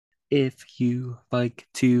If you like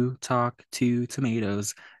to talk to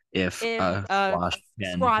tomatoes, if If a a squash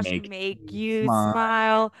can squash make make you you smile,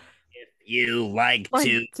 smile, if you like like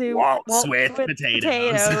to to waltz waltz with with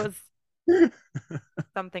potatoes, potatoes.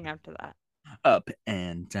 Something after that. up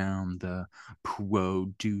and down the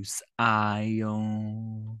produce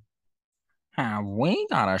aisle, have we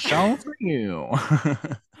got a show for you?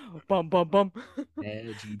 Bum bum bum.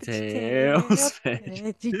 Veggie Veggie tales, tales, veggie.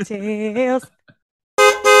 veggie tales.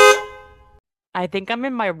 I think I'm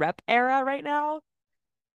in my rep era right now.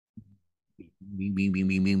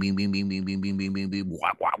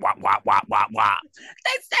 Wah, wah, wah, wah, wah, wah, wah.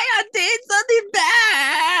 They say I did something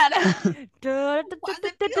bad. Duh, duh, Why duh, does duh,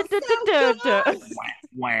 it duh, feel duh, so duh, duh, duh. good? Wah,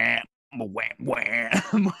 wah, wah,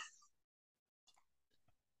 wah.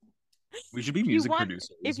 We should be If you music want,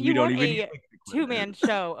 if producers. We you don't want even need a like two-man equipment.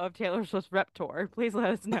 show of Taylor Swift's rep tour, please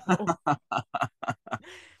let us know.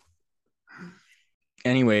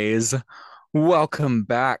 Anyways, welcome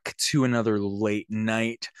back to another late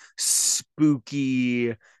night,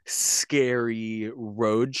 spooky, scary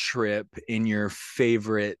road trip in your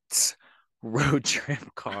favorite road trip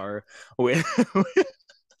car with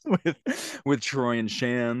with Troy and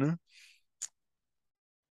Shan.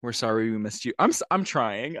 We're sorry we missed you. I'm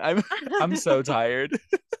trying. I'm so tired.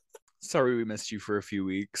 Sorry we missed you for a few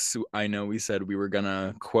weeks. I know we said we were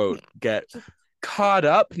gonna quote get caught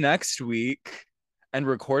up next week and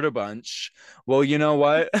record a bunch. Well, you know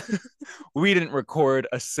what? We didn't record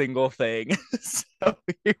a single thing. So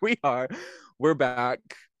here we are. We're back.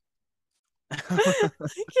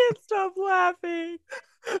 I can't stop laughing.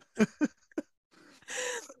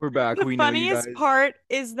 We're back. The We know you funniest guys. part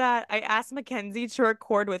is that I asked Mackenzie to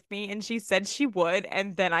record with me and she said she would,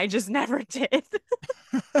 and then I just never did.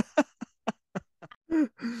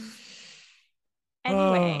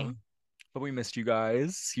 Oh, Anyway, but we missed you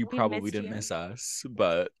guys. You we probably missed didn't you. miss us,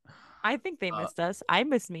 but I think they uh, missed us. I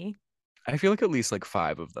miss me. I feel like at least like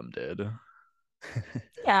five of them did.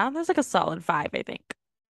 Yeah, there's like a solid five, I think.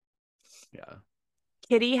 Yeah.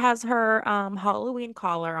 Kitty has her Halloween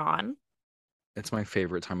collar on. It's my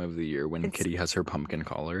favorite time of the year when It's Kitty has her pumpkin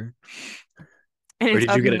collar. and Or it's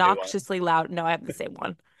did you get a new one? obnoxiously loud. No, I have the same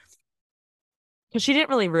one. Because she didn't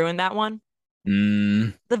really ruin that one.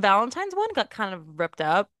 Mm. The Valentine's one got kind of ripped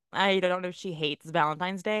up. I don't know if she hates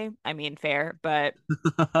Valentine's Day. I mean, fair, but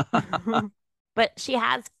but she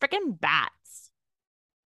has freaking bats.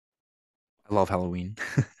 I love Halloween.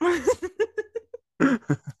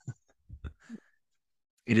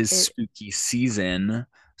 It is It, spooky season.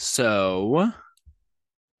 So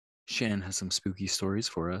Shannon has some spooky stories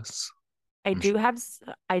for us. I I'm do sure. have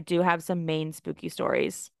I do have some Maine spooky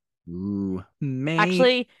stories. Ooh, May.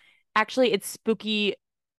 Actually, actually, it's spooky,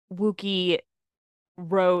 wooky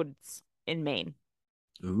roads in Maine.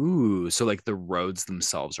 Ooh, so like the roads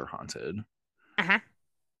themselves are haunted. Uh-huh.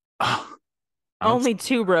 Oh, I'm Only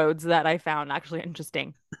two roads that I found actually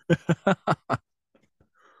interesting. obsessed.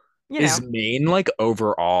 You Is know, Maine like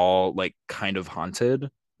overall like kind of haunted?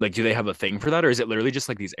 Like, do they have a thing for that, or is it literally just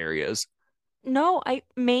like these areas? no, I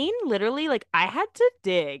Maine literally like I had to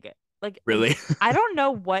dig. Like Really? I don't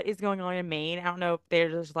know what is going on in Maine. I don't know if they're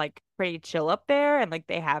just like pretty chill up there and like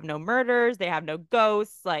they have no murders, they have no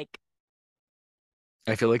ghosts. Like,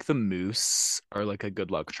 I feel like the moose are like a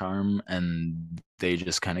good luck charm, and they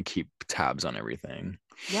just kind of keep tabs on everything.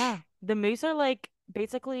 yeah, the moose are like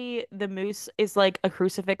basically the moose is like a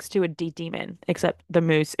crucifix to a demon, except the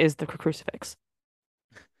moose is the crucifix.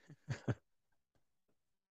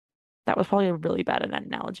 That was probably a really bad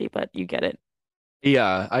analogy, but you get it.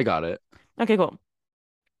 Yeah, I got it. Okay, cool.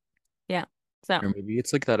 Yeah. So, Or maybe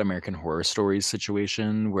it's like that American Horror Stories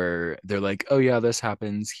situation where they're like, "Oh yeah, this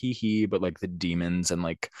happens, hee hee," but like the demons and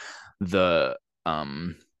like the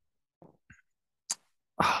um,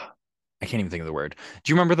 I can't even think of the word.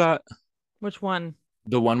 Do you remember that? which one?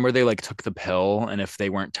 The one where they like took the pill, and if they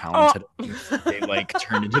weren't Oh, talented enough, they like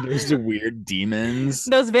turned into those weird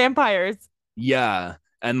demons. those vampires. Yeah.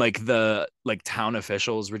 And like the like town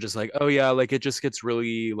officials were just like, "Oh yeah, like it just gets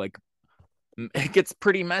really like it gets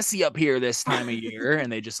pretty messy up here this time of year,"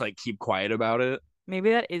 and they just like keep quiet about it.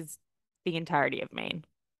 Maybe that is the entirety of Maine.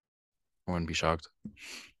 I wouldn't be shocked.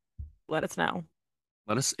 Let us know.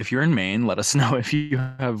 Let us, if you're in Maine, let us know if you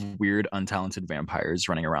have weird, untalented vampires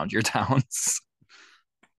running around your towns.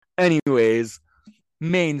 Anyways,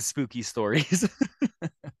 Maine spooky stories.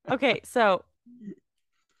 Okay, so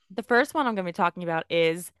the first one I'm going to be talking about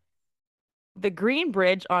is the Green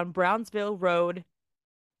Bridge on Brownsville Road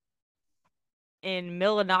in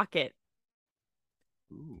Millinocket.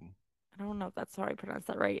 Ooh, I don't know if that's how I pronounce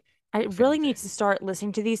that right. I really need fancy. to start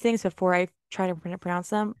listening to these things before I try to pronounce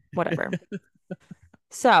them. Whatever.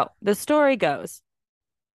 So the story goes,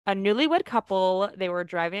 a newlywed couple, they were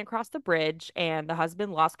driving across the bridge and the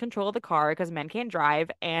husband lost control of the car because men can't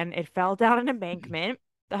drive and it fell down an embankment.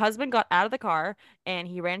 The husband got out of the car and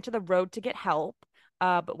he ran to the road to get help.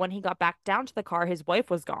 But when he got back down to the car, his wife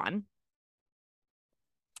was gone.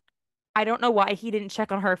 I don't know why he didn't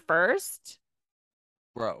check on her first.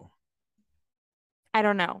 Bro. I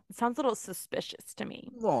don't know. It sounds a little suspicious to me.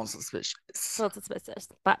 All A suspicious. little suspicious.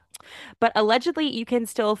 But allegedly you can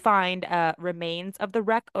still find remains of the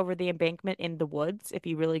wreck over the embankment in the woods if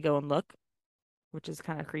you really go and look, which is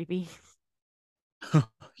kind of creepy.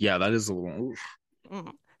 Yeah, that is a little.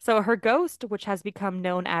 Mm. So her ghost, which has become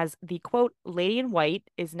known as the quote Lady in White,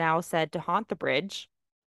 is now said to haunt the bridge.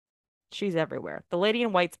 She's everywhere. The Lady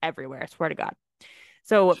in White's everywhere, I swear to God.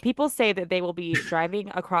 So people say that they will be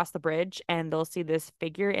driving across the bridge and they'll see this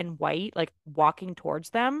figure in white like walking towards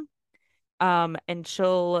them. And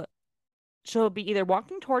she'll be either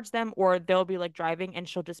walking towards them or they'll be like driving and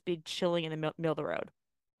she'll just be chilling in the middle of the road.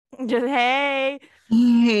 Just hey.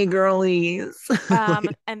 Hey, girlies.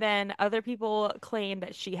 And then other people claim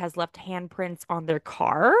that she has left handprints on their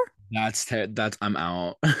car. That's I'm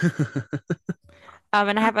out.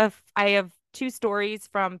 And I have two stories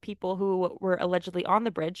from people who were allegedly on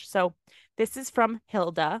the bridge. So this is from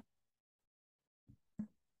Hilda.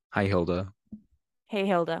 Hi, Hilda. Hey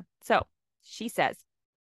Hilda. So she says,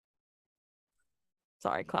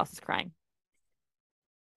 sorry, Klaus is crying.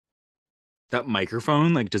 That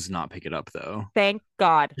microphone like does not pick it up though. Thank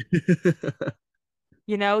God.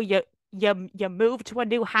 You know, you move to a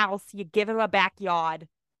new house, you give him a backyard.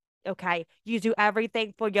 Okay. You do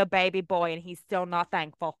everything for your baby boy and he's still not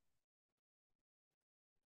thankful.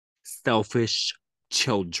 Selfish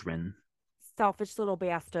children. Selfish little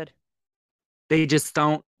bastard. They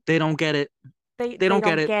don't get it. They don't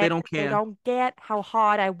get it. They don't They care. don't get how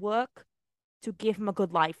hard I work to give him a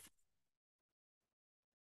good life.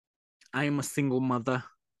 I am a single mother.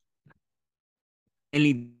 And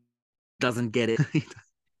he doesn't get it.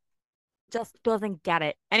 Just doesn't get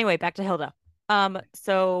it. Anyway, back to Hilda.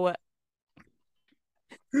 So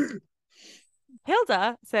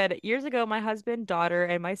Hilda said years ago, my husband, daughter,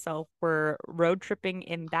 and myself were road tripping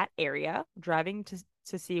in that area, driving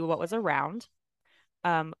to see what was around.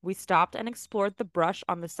 We stopped and explored the brush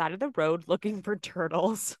on the side of the road looking for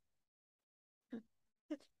turtles.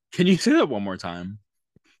 Can you say that one more time?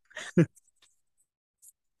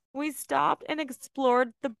 We stopped and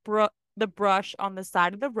explored the brush on the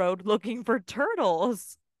side of the road looking for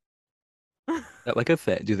turtles. That like a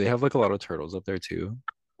thing. Do they have like a lot of turtles up there too?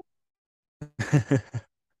 I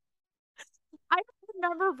don't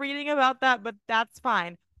remember reading about that, but that's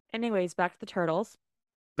fine. Anyways, back to the turtles.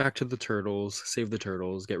 Back to the turtles. Save the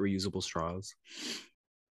turtles. Get reusable straws.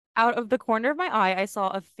 Out of the corner of my eye, I saw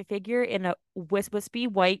a figure in a wispy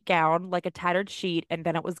white gown, like a tattered sheet, and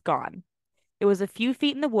then it was gone. It was a few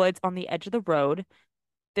feet in the woods on the edge of the road.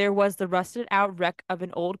 There was the rusted out wreck of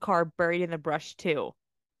an old car buried in the brush, too.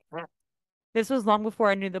 This was long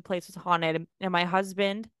before I knew the place was haunted, and my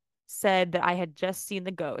husband said that I had just seen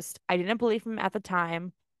the ghost. I didn't believe him at the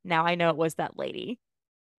time. Now I know it was that lady.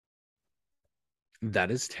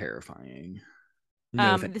 That is terrifying.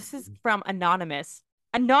 No thank This is from Anonymous.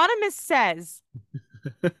 Anonymous says,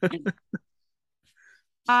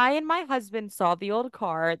 I and my husband saw the old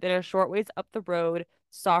car, then a short ways up the road,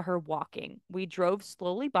 saw her walking. We drove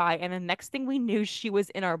slowly by, and the next thing we knew, she was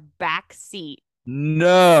in our back seat,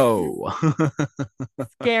 No.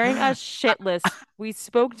 scaring us shitless. We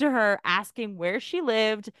spoke to her, asking where she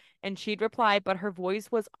lived, and she'd reply, but her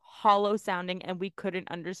voice was hollow sounding, and we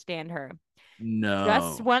couldn't understand her. No.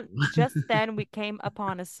 Just then we came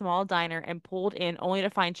upon a small diner and pulled in only to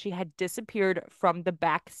find she had disappeared from the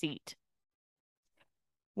back seat.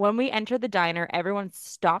 When we entered the diner, everyone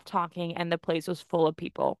stopped talking and the place was full of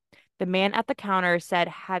people. The man at the counter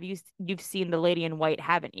said, you've seen the lady in white,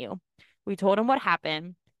 haven't you?" We told him what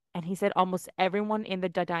happened, and he said almost everyone in the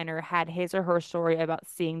diner had his or her story about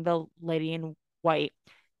seeing the lady in white.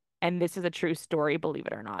 And this is a true story, believe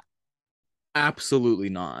it or not. Absolutely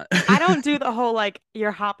not. I don't do the whole like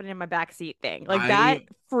you're hopping in my back seat thing. Like that I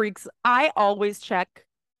freaks. I always check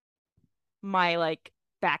my like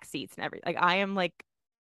back seats and everything. Like I am like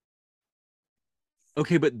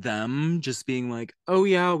okay, but them just being like, "Oh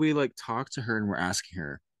yeah, we like talked to her and we're asking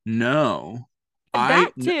her." No.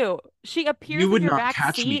 that No, too. She you appears in would your not back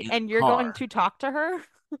catch me seat in and a you're going car. to talk to her.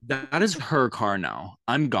 That is her car now.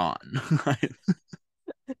 I'm gone.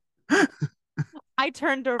 I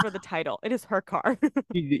turned over the title. It is her car.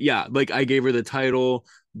 Yeah, like I gave her the title,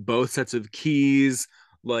 both sets of keys,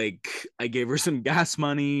 like I gave her some gas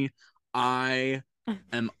money. I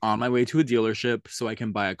am on my way to a dealership so I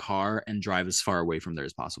can buy a car and drive as far away from there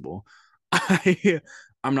as possible. I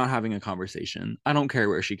I'm not having a conversation. I don't care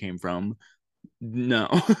where she came from. No.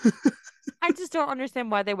 I just don't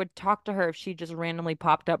understand why they would talk to her if she just randomly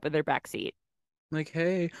popped up in their back seat. Like,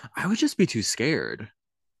 hey, I would just be too scared.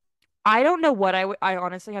 I don't know what I would. I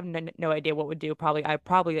honestly have no idea what would do. Probably, I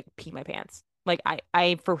probably like pee my pants. Like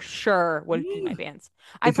I for sure would pee my pants.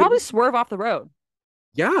 I'd If it probably was, swerve off the road.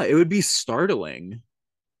 yeah, it would be startling.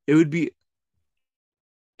 It would be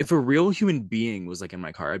if a real human being was like in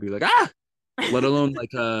my car, I'd be like, ah, let alone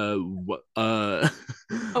like a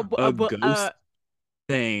But ghost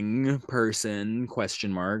thing person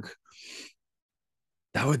question mark.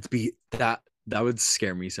 That would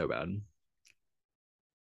scare me so bad.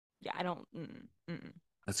 yeah, I don't. Mm.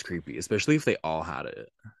 That's creepy, especially if they all had it.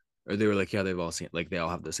 Or they were like, yeah, they've all seen like they all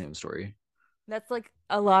have the same story. That's like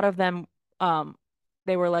a lot of them.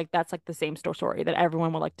 They were like, that's like the same story that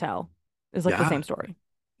everyone would like tell. Is like the Yeah. same story.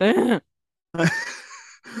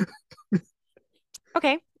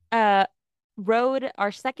 Okay. Uh,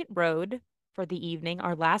 our second road for the evening,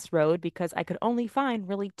 our last road, because I could only find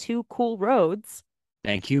really two cool roads.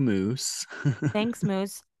 Thank you, Moose. Thanks,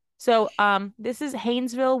 Moose. So, this is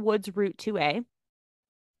Haynesville Woods Route 2A.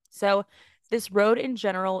 So, this road in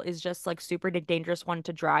general is just like super dangerous one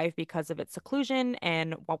to drive because of its seclusion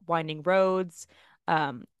and winding roads.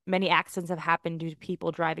 Many accidents have happened due to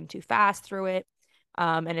people driving too fast through it.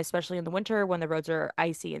 And especially in the winter when the roads are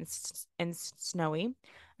icy and snowy.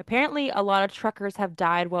 Apparently, a lot of truckers have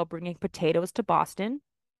died while bringing potatoes to Boston.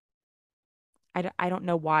 I don't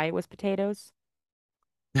know why it was potatoes.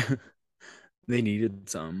 They needed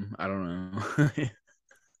some. I don't know.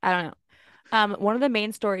 I don't know. One of the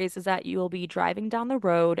main stories is that you will be driving down the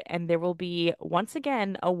road and there will be once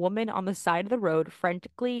again a woman on the side of the road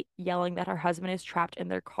frantically yelling that her husband is trapped in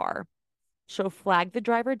their car. She'll flag the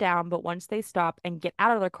driver down, but once they stop and get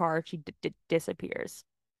out of their car, she disappears.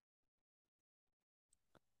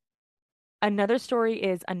 Another story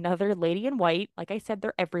is another lady in white. Like I said,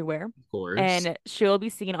 they're everywhere. Of course. And she'll be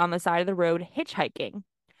seen on the side of the road hitchhiking.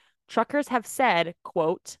 Truckers have said,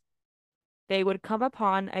 quote, they would come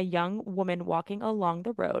upon a young woman walking along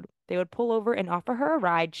the road. They would pull over and offer her a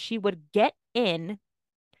ride. She would get in.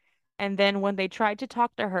 And then when they tried to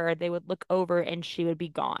talk to her, they would look over and she would be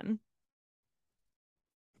gone.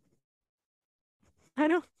 I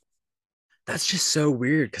don't, That's just so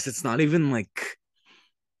weird because it's not even like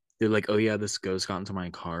they're like, oh yeah, this ghost got into my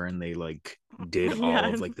car and they like did all yeah.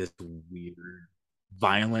 of like this weird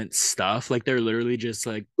violent stuff. Like they're literally just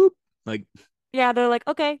like boop. Like Yeah, they're like,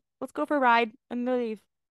 okay, let's go for a ride. And they leave.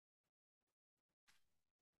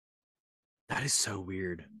 that is so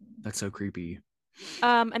weird. That's so creepy.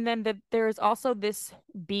 And then there is also this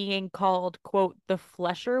being called, quote, the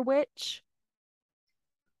Flesher Witch.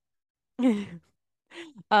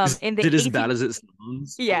 Is In the it as 18 bad as it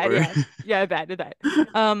sounds? Yeah, Or yeah. Yeah, I bet.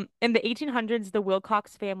 In the 1800s, the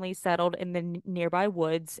Wilcox family settled in the nearby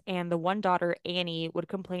woods, and the one daughter, Annie, would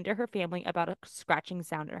complain to her family about a scratching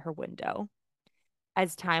sound at her window.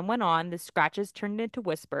 As time went on, the scratches turned into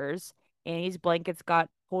whispers. Annie's blankets got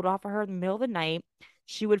pulled off of her in the middle of the night.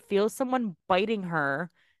 She would feel someone biting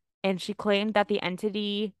her, and she claimed that the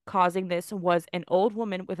entity causing this was an old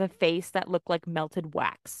woman with a face that looked like melted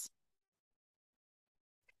wax.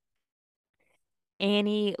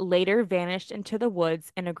 Annie later vanished into the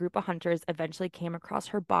woods, and a group of hunters eventually came across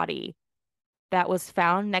her body that was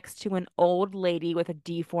found next to an old lady with a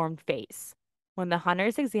deformed face. When the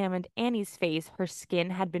hunters examined Annie's face, her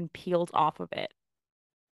skin had been peeled off of it.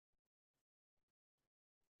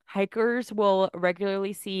 Hikers will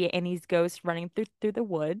regularly see Annie's ghost running through the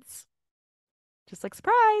woods. Just like,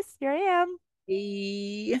 surprise, here I am.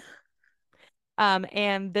 hey.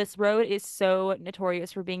 And this road is so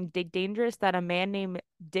notorious for being dangerous that a man named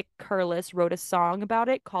Dick Curlis wrote a song about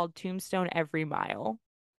it called Tombstone Every Mile.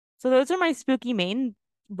 So those are my spooky Maine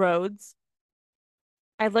roads.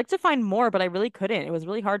 I'd like to find more, but I really couldn't. It was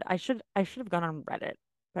really hard. I should have gone on Reddit,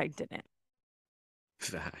 but I didn't.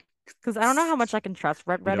 Because I don't know how much Facts. I can trust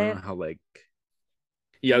You don't Reddit. know how like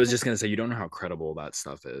yeah, I was just gonna say you don't know how credible that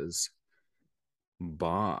stuff is.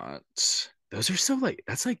 But those are so like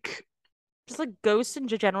that's like Just like ghosts in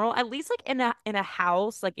general. At least like in a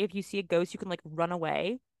house, like if you see a ghost, you can like run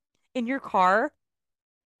away. In your car,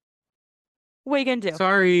 what are you gonna do?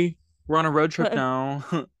 sorry, we're on a road trip But now.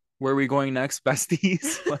 Where are we going next,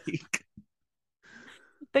 besties? Like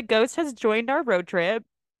the ghost has joined our road trip.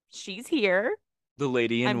 She's here. the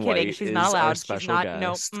lady I'm in kidding. white She's not is our allowed. She's special not.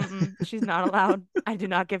 No, guest. she's not allowed. I do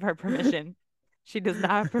not give her permission. She does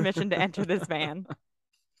not have permission to enter this van.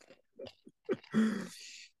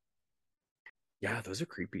 Yeah, those are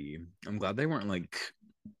creepy. I'm glad they weren't like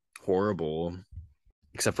horrible,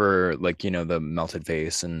 except for like, the melted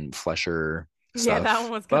face and flesher Yeah, that one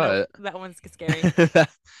stuff. was kind of But that one's scary.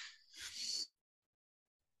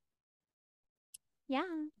 Yeah.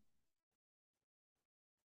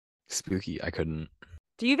 spooky, I couldn't.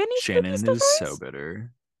 Do you have any spooky Shannon is so stories?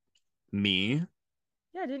 bitter. Me?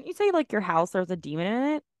 Yeah, didn't you say like your house there's a demon in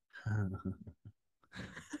it?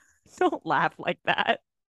 Don't laugh like that.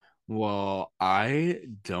 Well, I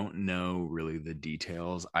don't know really the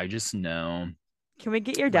details. I just know Can we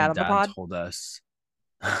get your my dad on the dad pod? told us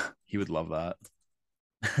he would love that.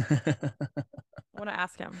 I want to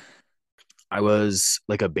ask him. I was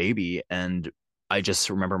like a baby, and I just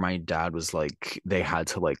remember my dad was like, they had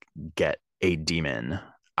to like get a demon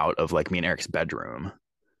out of like me and Eric's bedroom.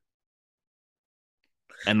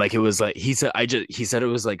 And like it was like he said it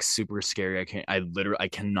was like super scary. I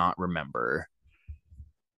cannot remember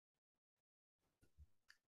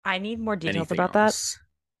I need more details anything about that. else.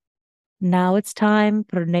 Now it's time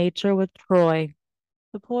for Nature with Troy,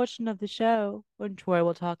 the portion of the show when Troy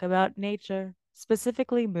will talk about nature,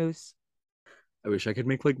 specifically moose. I wish I could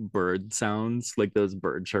make like bird sounds, like those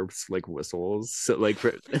bird chirps, like whistles, so like for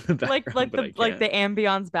in the Like background, like but the I like can't. the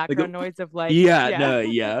ambience Like, background noise of like yeah, yeah. no,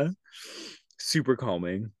 yeah, super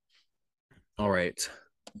calming. All right,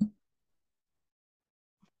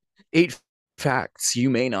 8 facts you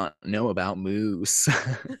may not know about moose.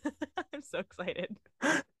 I'm so excited.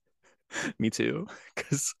 Me too,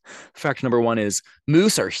 because fact number one is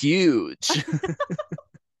moose are huge.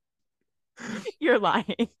 You're lying.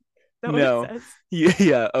 Is that what it No, says? yeah,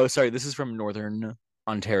 yeah. Oh, sorry. This is from Northern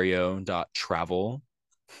Ontario travel.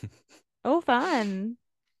 Oh, fun.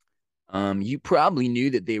 You probably knew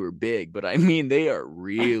that they were big, but I mean they are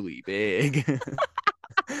really big.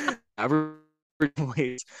 Average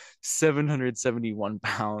weighs 771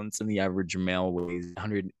 pounds, and the average male weighs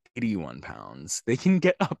 181 pounds. They can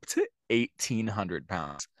get up to 1,800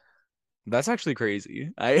 pounds. That's actually crazy.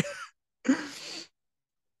 I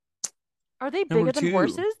Are they Number bigger than two.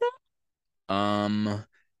 horses then? Um,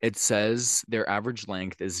 it says their average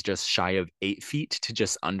length is just shy of 8 feet to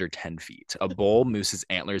just under 10 feet. A bull moose's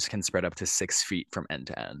antlers can spread up to 6 feet from end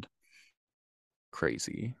to end.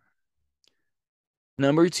 Crazy.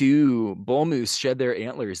 Number two, bull moose shed their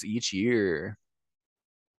antlers each year.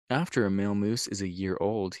 After a male moose is a year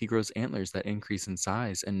old, he grows antlers that increase in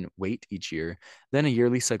size and weight each year. Then a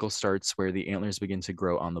yearly cycle starts where the antlers begin to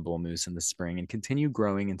grow on the bull moose in the spring and continue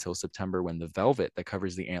growing until September when the velvet that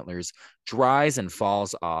covers the antlers dries and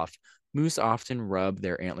falls off. Moose often rub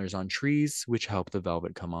their antlers on trees, which help the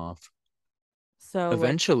velvet come off. So like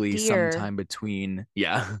Eventually, deer. sometime between,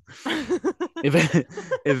 yeah,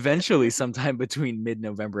 eventually, sometime between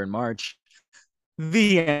mid-November and March,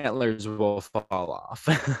 the antlers will fall off.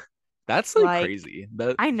 That's like Like crazy.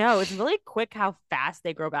 That I know it's really quick how fast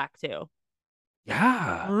they grow back too.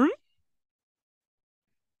 Yeah.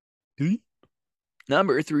 Hmm?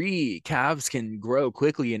 Number three, calves can grow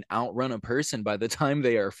quickly and outrun a person by the time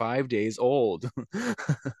they are 5 days old.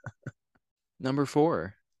 Number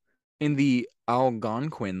four, in the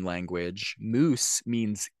Algonquin language, moose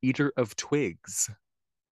means eater of twigs.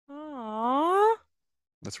 Aww.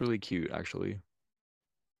 That's really cute, actually.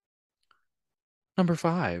 Number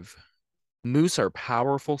five, moose are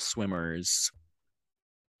powerful swimmers.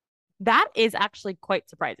 That is actually quite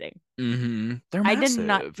surprising. They're I did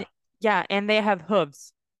not massive. yeah, and they have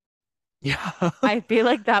hooves. Yeah. I feel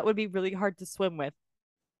like that would be really hard to swim with.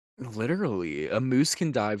 Literally, a moose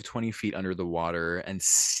can dive 20 feet under the water and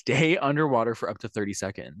stay underwater for up to 30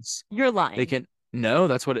 seconds. You're They lying. can No,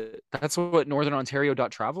 that's what Northern Ontario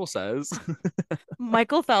travel says.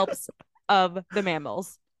 Michael Phelps of the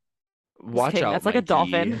mammals. Just Watch kidding. out, That's like a Mikey.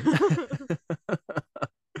 dolphin.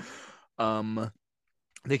 um,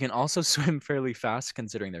 they can also swim fairly fast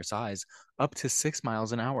considering their size, up to 6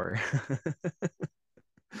 miles an hour.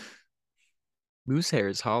 Moose hair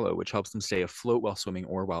is hollow, which helps them stay afloat while swimming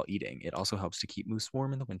or while eating. It also helps to keep moose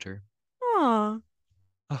warm in the winter. Aw.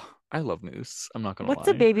 Oh, I love moose. I'm not gonna What's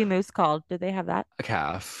a lie. baby moose called? Do they have that? A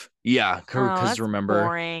calf. Yeah, Oh, because that's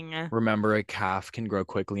boring. remember a calf can grow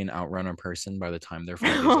quickly and outrun a person by the time they're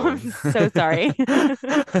 5 days Oh, old. I'm so sorry.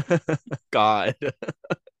 God.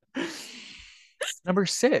 Number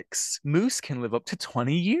six, moose can live up to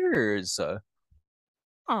 20 years.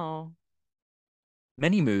 Oh,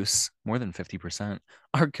 Many moose, more than 50%,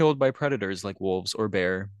 are killed by predators like wolves or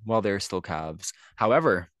bear while they're still calves.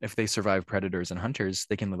 However, if they survive predators and hunters,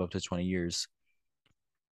 they can live up to 20 years.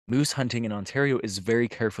 Moose hunting in Ontario is very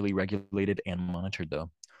carefully regulated and monitored,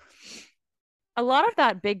 though. a lot of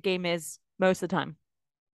that big game is most of the time.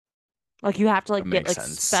 Like you have to That like get makes like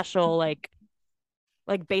sense. special like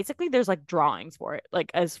Like basically there's like drawings for it.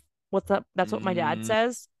 Like as what's up? That's what my dad Mm,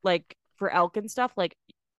 says. Like for elk and stuff, like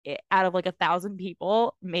out of like 1,000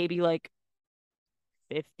 people, maybe like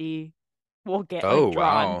 50 will get oh, like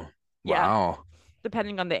drawn. wow. Yeah, Wow.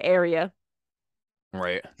 depending on the area.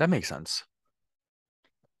 Right. That makes sense.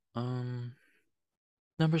 Um,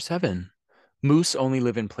 Number 7. Moose only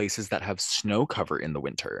live in places that have snow cover in the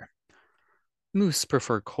winter. Moose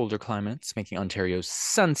prefer colder climates, making Ontario's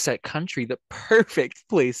sunset country the perfect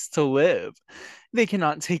place to live. They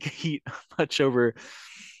cannot take heat much over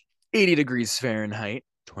 80 degrees Fahrenheit,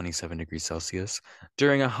 27 degrees Celsius.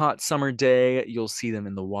 During a hot summer day, you'll see them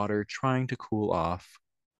in the water trying to cool off.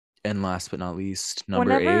 And last but not least,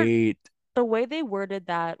 number Whenever 8. the way they worded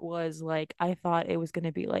that was like, I thought it was going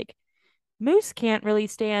to be like, moose can't really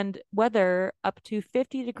stand weather up to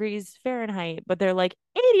 50 degrees Fahrenheit, but they're like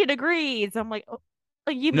 80 degrees. I'm like, oh,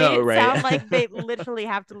 like you made No, it right? sound like they literally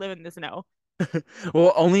have to live in the snow.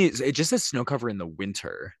 Well, only it just says snow cover in the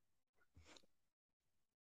winter,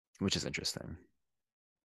 which is interesting.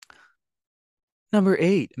 Number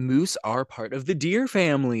 8, moose are part of the deer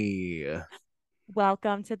family.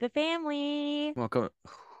 Welcome to the family. Welcome.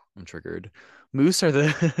 I'm triggered. Moose are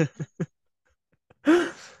the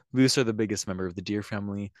moose are the biggest member of the deer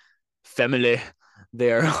family. Family.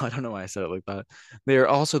 They are, I don't know why I said it like that. They are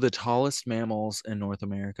also the tallest mammals in North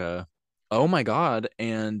America. Oh my God.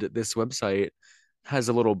 And this website has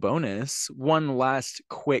a little bonus. One last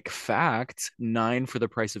quick fact, 9 for the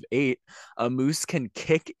price of 8. A moose can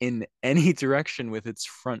kick in any direction with its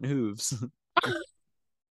front hooves.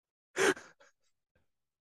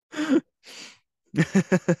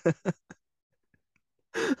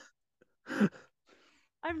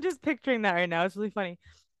 I'm just picturing that right now. It's really funny.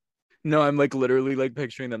 No, I'm like literally like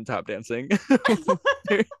picturing them tap dancing with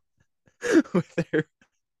their, with their...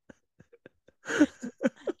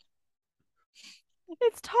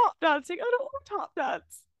 It's top dancing. I don't want top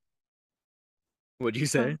dance. What'd you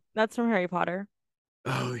say? That's from Harry Potter.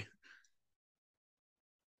 Oh,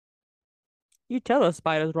 You tell us,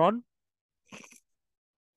 spiders, Ron.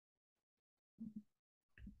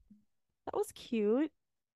 That was cute.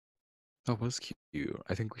 that was cute.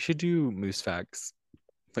 I think we should do moose facts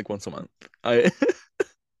like once a month. I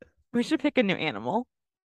We should pick a new animal,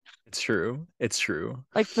 It's true. It's true.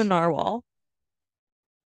 like the narwhal.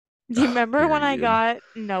 Do you Ugh, remember when I period. got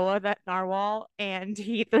Noah that narwhal and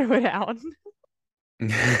he threw it out?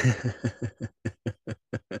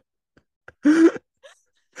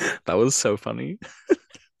 That was so funny.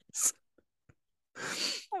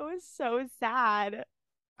 I was so sad.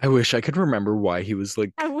 I wish I could remember why he was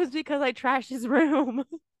like, It was because I trashed his room.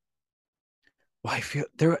 why I feel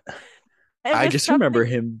there. It I was just remember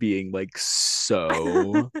something. him being like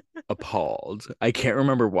so appalled. I can't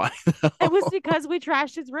remember why It was though. because we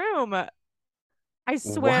trashed his room. I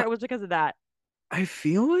swear it What? was because of that. I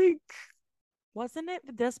feel like Wasn't it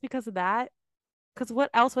just because of that? Because what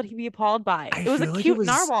else would he be appalled by? I It was a feel like it cute was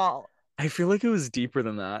narwhal. I feel like it was deeper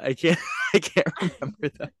than that. I can't I can't remember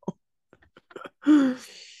though.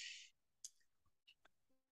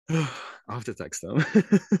 I'll have to text them.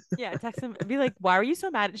 Yeah, text him and be like, why were you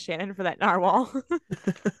so mad at Shannon for that narwhal?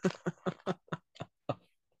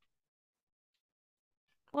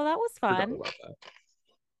 Well, that was Forgot fun. about that.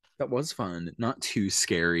 That was fun. Not too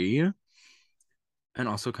scary and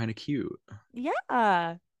also kind of cute.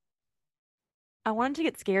 Yeah. I wanted to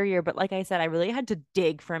get scarier, but like I said, I really had to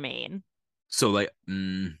dig for Maine. So like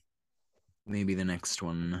maybe the next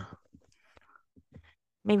one.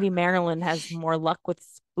 Maybe Maryland has more luck with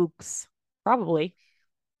spooks. Probably.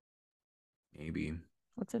 Maybe.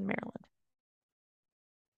 What's in Maryland?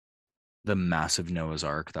 The massive Noah's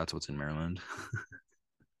Ark. That's what's in Maryland.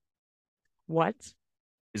 What?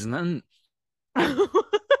 Isn't that in...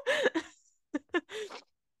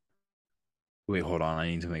 Wait, hold on. I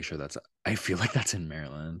need to make sure that's I feel like that's in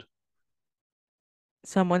Maryland.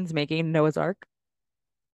 Someone's making Noah's Ark.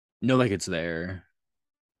 No, like it's there.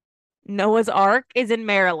 Noah's Ark is in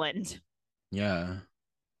Maryland. Yeah.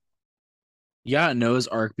 Yeah, Noah's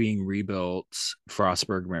Ark being rebuilt,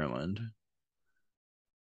 Frostburg, Maryland.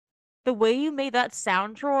 The way you made that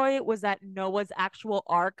sound, Troy, was that Noah's actual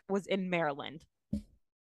ark was in Maryland.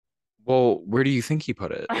 Well, where do you think he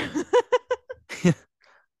put it?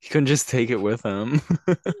 He couldn't just take it with him.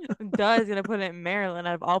 Duh is gonna put it in Maryland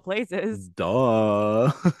out of all places.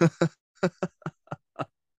 Duh.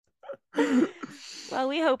 Well,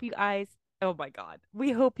 we hope you guys, oh my God,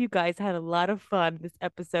 we hope you guys had a lot of fun this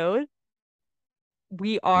episode.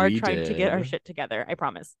 We are We trying to get our did. shit together, I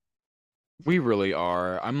promise. We really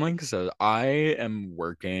are. I'm like so I am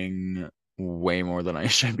working way more than I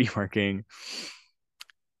should be working.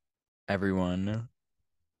 Everyone.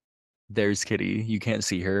 There's Kitty. You can't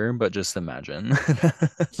see her, but just imagine.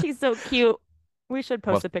 She's so cute. We should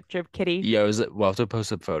Well, post a picture of Kitty yeah, we'll have to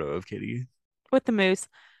post a photo of Kitty. with the moose.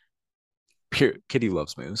 Pure, Kitty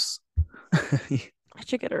loves moose. I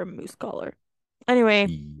should get her a moose collar. Anyway,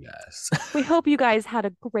 Yes. we hope you guys had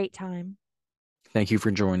a great time. Thank you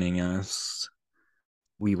for joining us.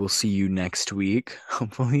 We will see you next week,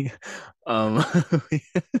 hopefully. Um,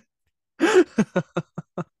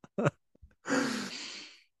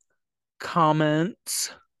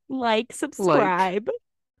 comment, Like, like, subscribe.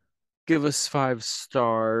 give us 5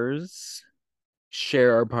 stars,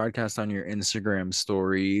 share our podcast on your Instagram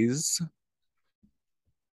stories,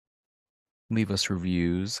 leave us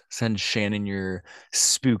reviews, send Shannon your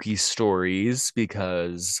spooky stories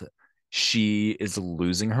because she is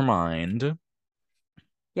losing her mind.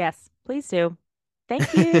 Yes, please do.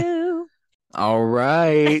 Thank you. All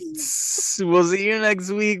right. We'll see you next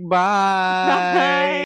week. Bye. Bye.